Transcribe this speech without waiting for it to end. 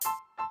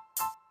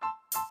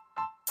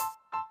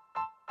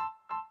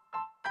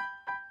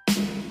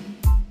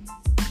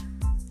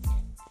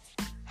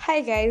Hi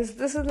guys,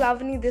 this is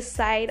Lavani this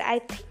side. I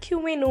think you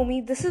may know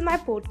me. This is my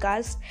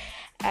podcast,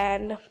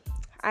 and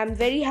I'm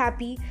very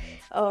happy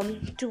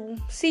to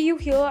see you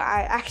here.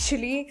 I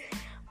actually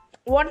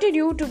wanted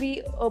you to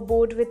be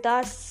aboard with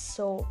us,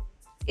 so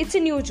it's a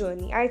new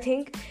journey. I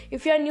think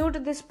if you're new to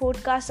this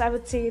podcast, I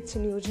would say it's a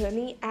new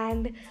journey,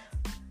 and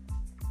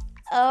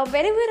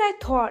whenever I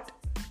thought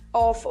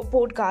of a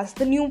podcast,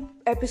 the new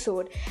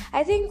episode,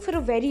 I think for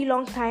a very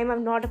long time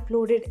I've not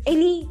uploaded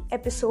any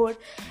episode,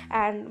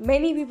 and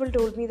many people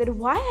told me that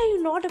why are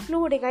you not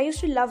uploading? I used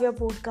to love your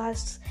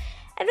podcasts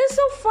and it was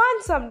so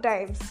fun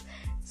sometimes.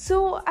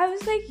 So I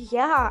was like,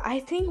 yeah,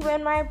 I think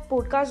when my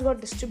podcast got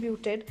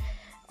distributed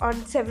on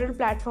several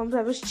platforms,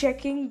 I was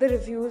checking the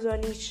reviews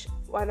on each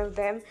one of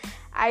them.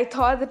 I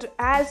thought that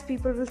as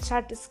people will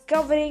start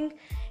discovering,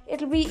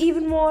 it'll be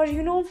even more,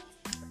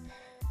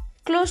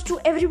 close to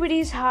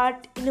everybody's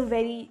heart in a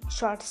very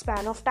short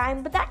span of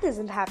time, but that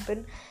doesn't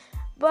happen.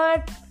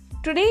 But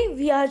today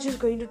we are just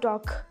going to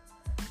talk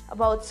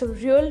about some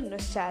real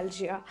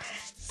nostalgia.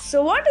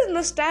 So what is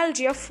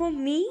nostalgia for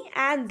me,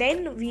 and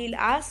then we'll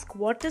ask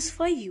what is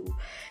for you.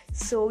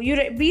 So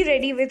be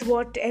ready with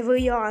whatever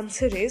your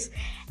answer is,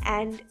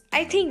 and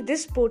I think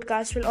this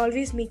podcast will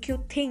always make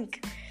you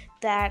think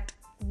that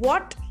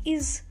what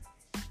is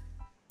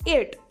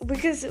it,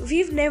 because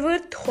we've never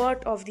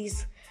thought of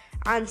these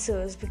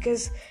answers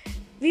because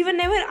we were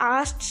never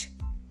asked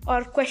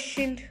or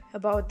questioned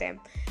about them.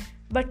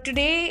 But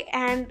today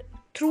and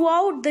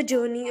throughout the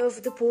journey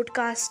of the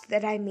podcast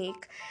that I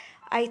make,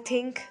 I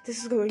think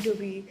this is going to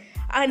be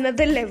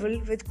another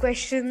level with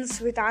questions,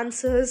 with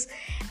answers,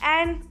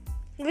 and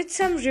with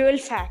some real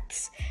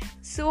facts.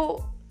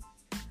 So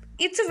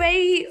it's a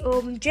very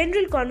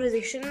general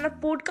conversation, and a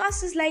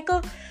podcast is like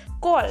a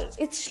call.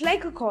 It's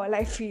like a call,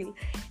 I feel.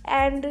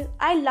 And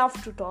I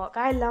love to talk,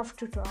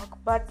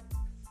 but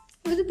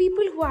with the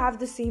people who have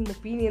the same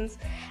opinions.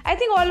 I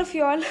think all of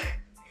y'all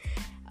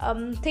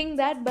think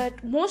that,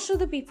 but most of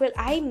the people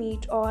I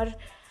meet, or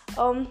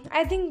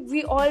I think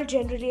we all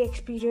generally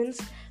experience,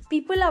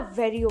 people are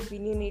very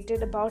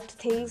opinionated about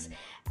things.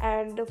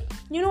 And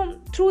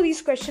through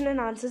these question and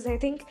answers, I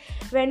think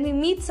when we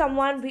meet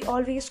someone, we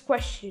always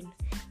question,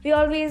 we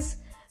always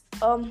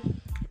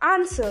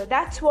answer.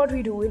 That's what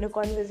we do in a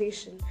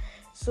conversation.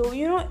 So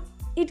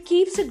it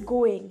keeps it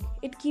going,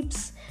 it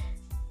keeps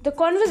the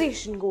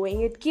conversation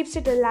going, it keeps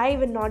it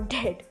alive and not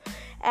dead.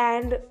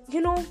 And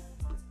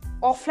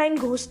offline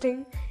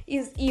ghosting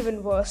is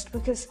even worse,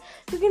 because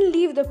you can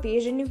leave the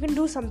page and you can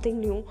do something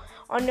new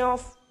on your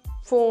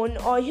phone,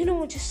 or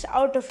just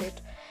out of it.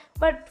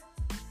 But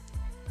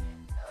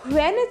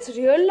when it's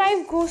real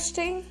life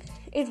ghosting,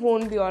 it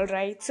won't be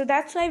alright. So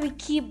that's why we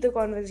keep the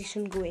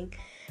conversation going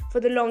for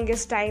the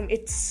longest time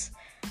it's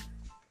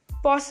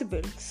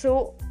possible.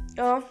 So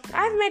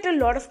I've met a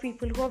lot of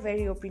people who are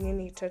very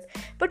opinionated,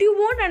 but you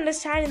won't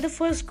understand in the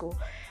first go.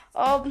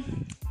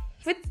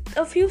 With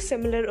a few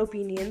similar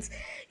opinions,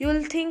 you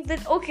will think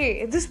that,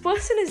 okay, this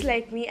person is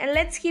like me, and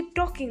let's keep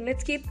talking,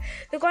 let's keep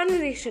the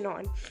conversation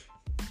on.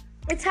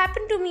 It's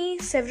happened to me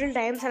several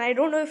times, and I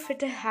don't know if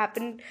it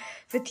happened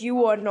with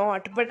you or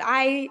not, but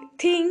I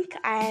think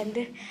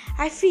and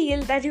I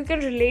feel that you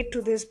can relate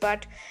to this.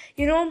 But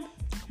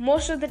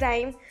most of the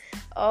time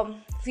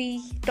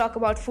we talk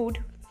about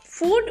food.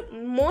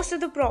 Most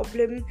of the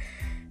problem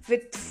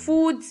with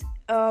foods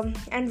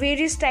and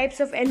various types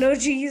of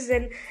allergies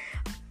and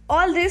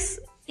all this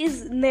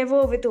is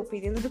never with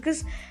opinions,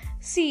 because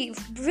see,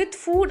 with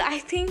food, I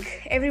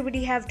think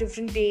everybody have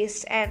different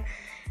tastes, and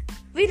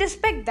we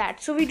respect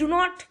that. So we do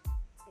not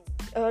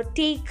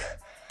take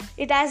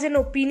it as an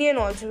opinion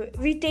also.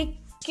 We take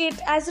it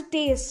as a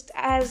taste,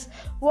 as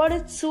what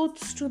it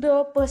suits to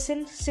the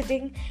person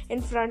sitting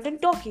in front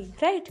and talking,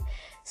 right?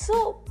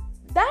 So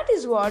that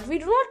is what we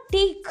do not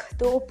take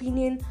the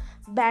opinion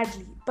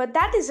badly, but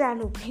that is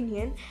an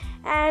opinion.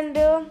 And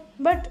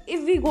but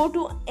if we go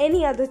to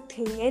any other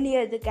thing, any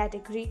other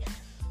category,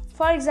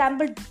 for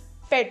example,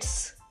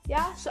 pets,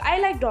 so I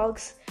like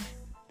dogs.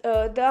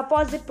 The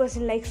opposite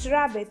person likes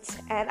rabbits,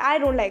 and I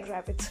don't like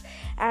rabbits,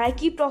 and I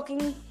keep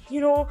talking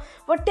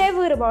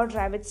whatever about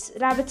rabbits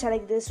are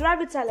like this,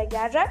 rabbits are like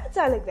that, rabbits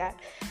are like that.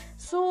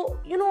 So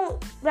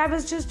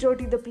rabbits just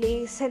dirty the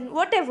place and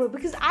whatever,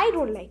 because I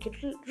don't like it,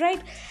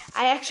 right?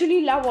 I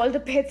actually love all the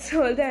pets,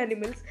 all the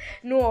animals,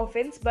 no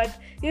offense, but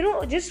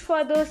just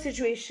for the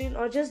situation,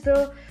 or just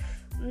the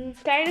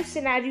kind of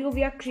scenario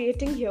we are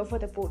creating here for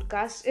the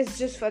podcast, is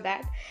just for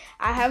that.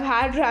 I have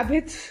had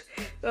rabbits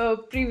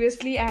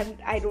previously, and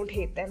I don't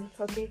hate them,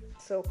 okay?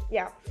 So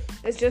yeah,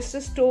 it's just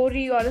a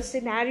story or a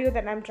scenario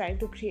that I'm trying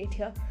to create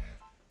here.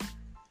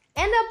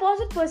 And the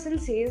opposite person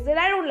says that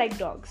I don't like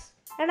dogs,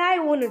 and I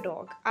own a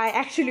dog. I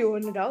actually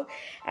own a dog,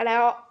 and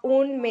I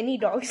own many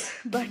dogs.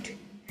 But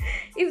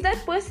if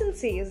that person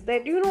says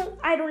that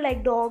I don't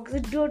like dogs,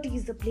 it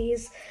dirties the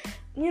place,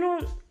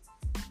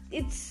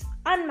 it's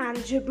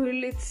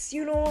unmanageable, it's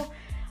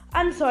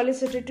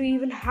unsolicited to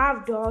even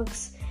have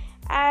dogs,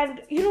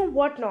 and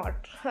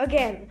whatnot,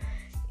 again,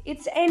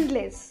 it's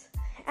endless.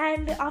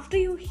 And after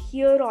you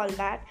hear all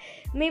that,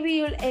 maybe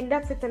you'll end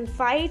up with a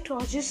fight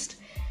or just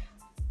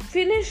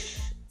finish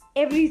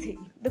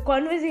everything. The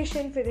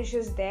conversation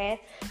finishes there.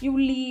 You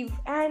leave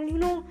and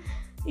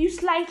you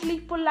slightly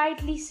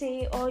politely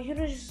say, or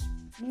just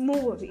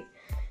move away.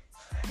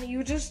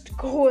 You just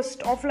ghost.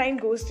 Offline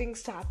ghosting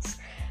starts.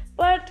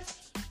 But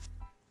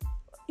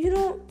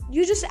you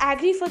just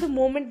agree for the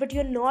moment, but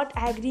you're not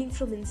agreeing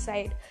from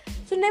inside.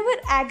 So never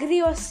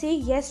agree or say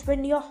yes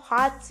when your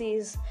heart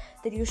says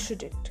that you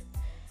shouldn't.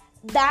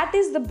 That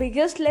is the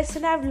biggest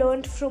lesson I've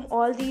learned from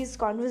all these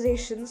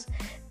conversations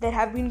that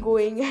have been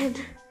going.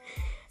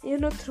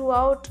 And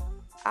throughout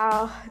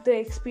the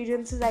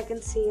experiences, I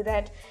can say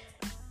that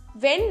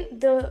when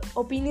the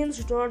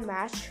opinions do not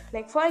match,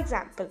 like for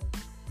example,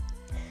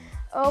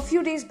 a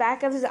few days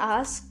back I was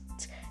asked,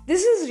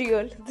 this is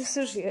real,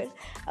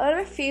 about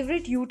my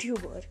favorite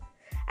YouTuber.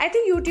 I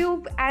think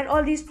YouTube and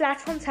all these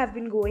platforms have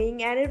been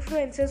going, and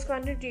influencers,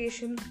 content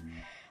creation,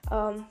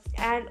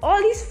 and all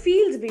these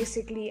fields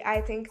basically.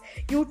 I think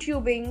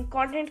YouTubing,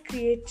 content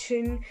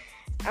creation,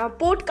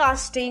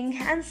 podcasting,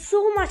 and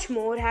so much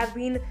more have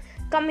been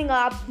coming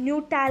up.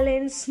 New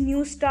talents,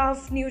 new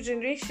stuff, new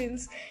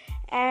generations,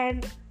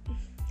 and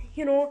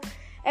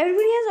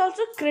everybody has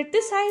also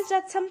criticized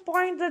at some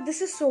point that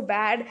this is so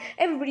bad.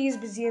 Everybody is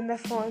busy in their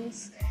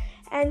phones,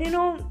 and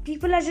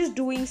people are just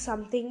doing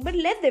something, but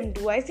let them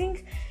do. I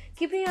think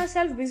keeping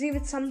yourself busy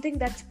with something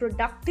that's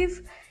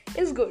productive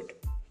is good,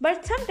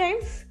 but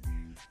sometimes,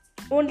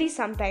 only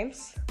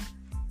sometimes,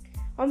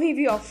 or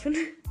maybe often,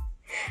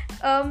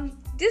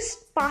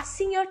 just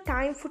passing your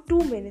time for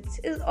 2 minutes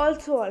is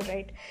also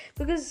alright,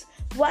 because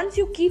once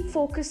you keep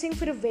focusing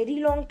for a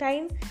very long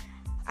time,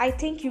 I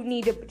think you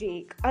need a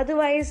break.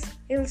 Otherwise,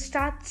 it'll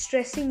start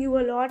stressing you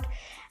a lot.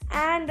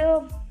 And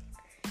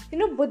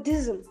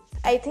Buddhism,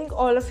 I think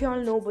all of y'all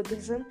know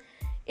Buddhism.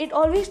 It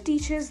always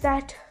teaches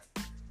that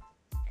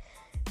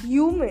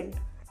human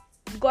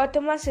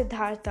Gautama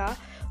Siddhartha,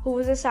 who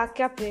was a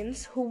Sakya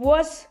prince, who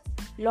was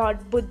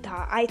Lord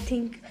Buddha. I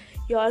think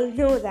y'all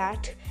know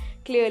that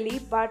clearly,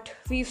 but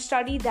we've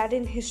studied that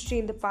in history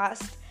in the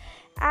past,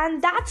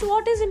 and that's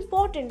what is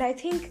important. I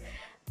think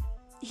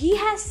he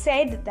has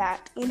said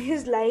that in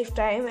his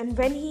lifetime, and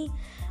when he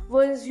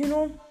was,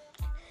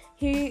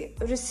 he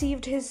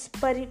received his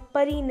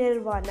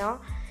parinirvana,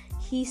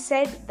 he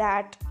said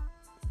that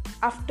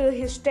after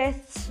his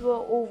tests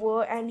were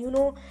over, and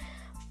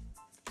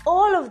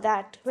all of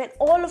that, when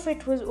all of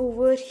it was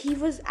over, he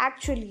was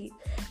actually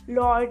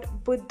Lord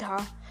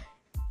Buddha.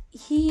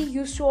 He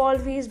used to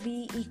always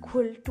be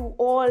equal to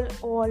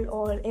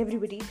all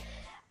everybody,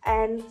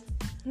 and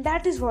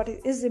that is what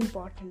is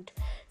important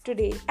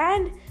today.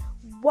 And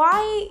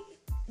why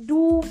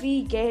do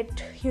we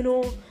get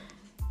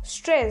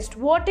stressed?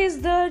 What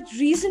is the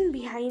reason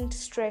behind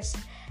stress?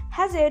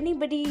 Has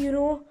anybody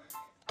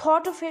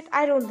thought of it?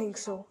 I don't think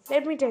so.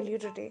 Let me tell you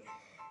today.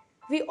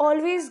 We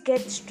always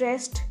get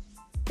stressed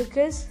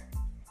because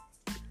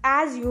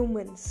as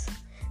humans,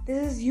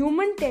 this is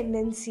human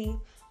tendency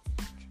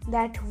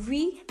that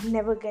we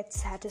never get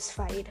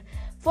satisfied.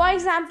 For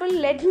example,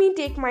 let me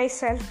take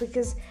myself,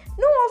 because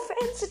no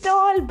offense at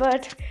all,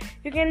 but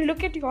you can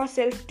look at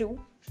yourself too.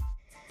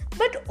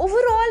 But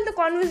overall, the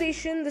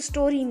conversation, the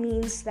story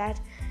means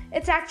that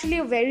it's actually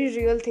a very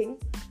real thing.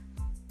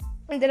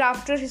 And that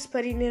after his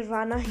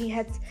parinirvana, he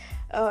had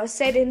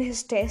said in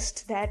his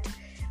test that,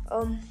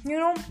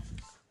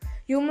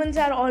 humans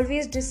are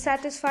always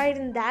dissatisfied,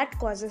 and that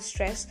causes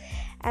stress.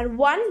 And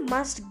one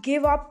must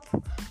give up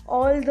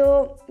all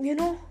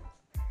the,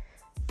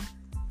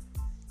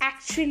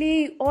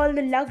 actually all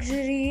the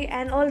luxury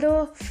and all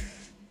the,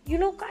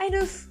 kind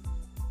of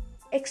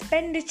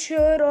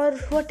expenditure or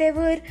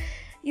whatever,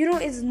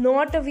 is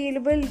not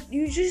available.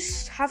 You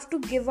just have to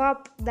give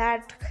up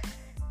that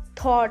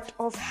thought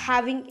of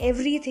having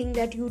everything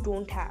that you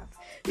don't have.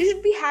 You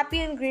should be happy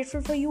and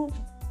grateful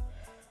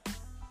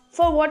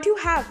for what you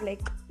have.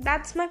 Like,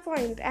 that's my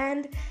point.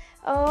 And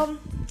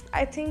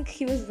I think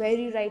he was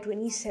very right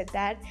when he said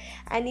that.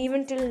 And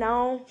even till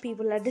now,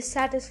 people are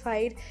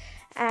dissatisfied.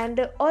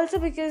 And also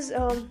because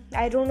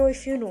I don't know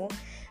if you know,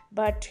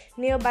 but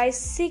nearby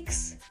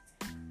 6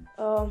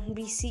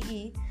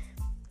 BCE,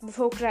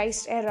 before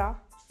Christ era,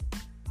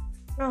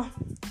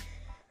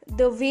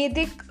 the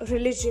Vedic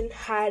religion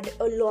had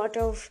a lot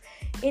of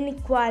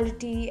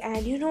inequality,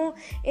 and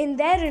in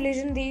their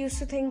religion they used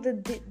to think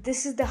that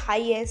this is the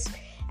highest,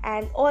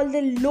 and all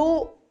the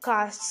low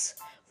castes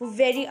were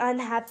very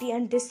unhappy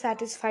and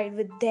dissatisfied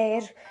with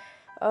their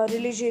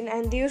religion,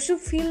 and they used to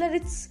feel that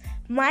it's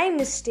my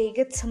mistake,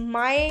 it's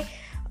my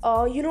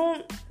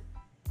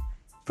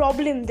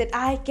problem that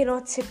I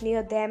cannot sit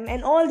near them,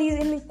 and all these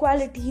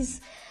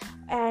inequalities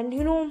and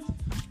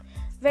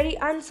very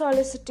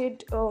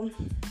unsolicited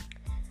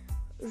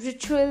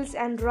rituals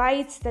and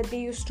rites that they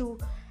used to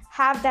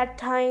have that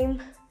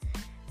time.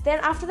 Then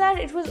after that,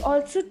 it was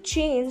also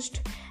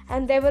changed,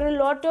 and there were a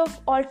lot of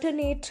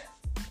alternate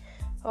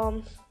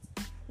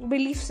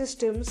belief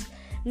systems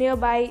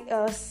nearby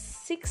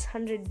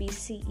 600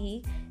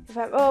 BCE,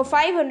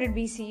 500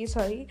 BCE,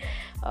 sorry.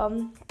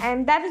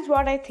 And that is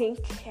what I think.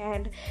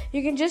 And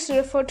you can just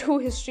refer to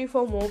history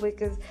for more,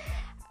 because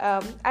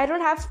I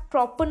don't have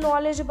proper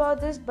knowledge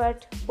about this,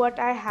 but what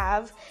I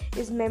have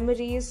is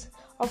memories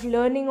of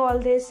learning all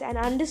this and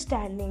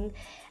understanding.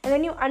 And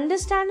when you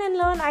understand and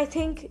learn, I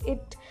think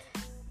it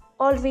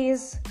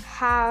always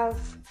have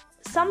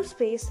some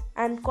space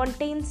and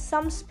contains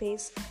some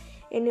space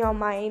in your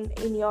mind,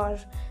 in your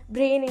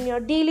brain, in your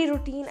daily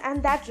routine,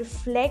 and that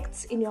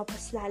reflects in your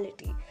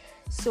personality.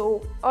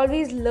 So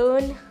always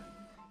learn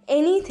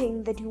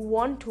anything that you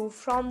want to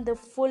from the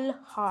full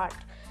heart,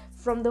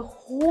 from the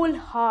whole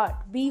heart.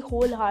 Be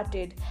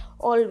wholehearted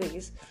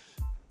always,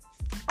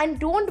 and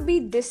don't be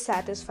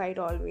dissatisfied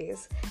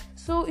always.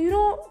 So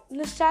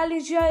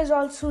nostalgia is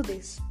also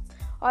this,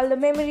 all the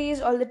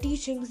memories, all the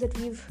teachings that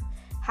we've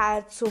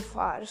had so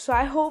far. So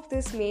I hope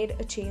this made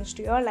a change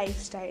to your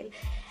lifestyle,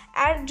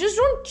 and just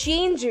don't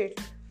change it,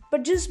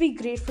 but just be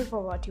grateful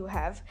for what you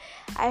have.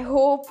 I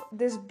hope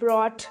this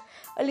brought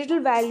a little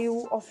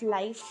value of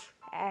life,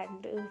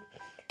 and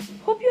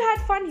hope you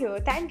had fun here.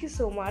 Thank you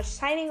so much.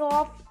 Signing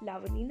off,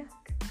 Lavani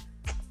Nak.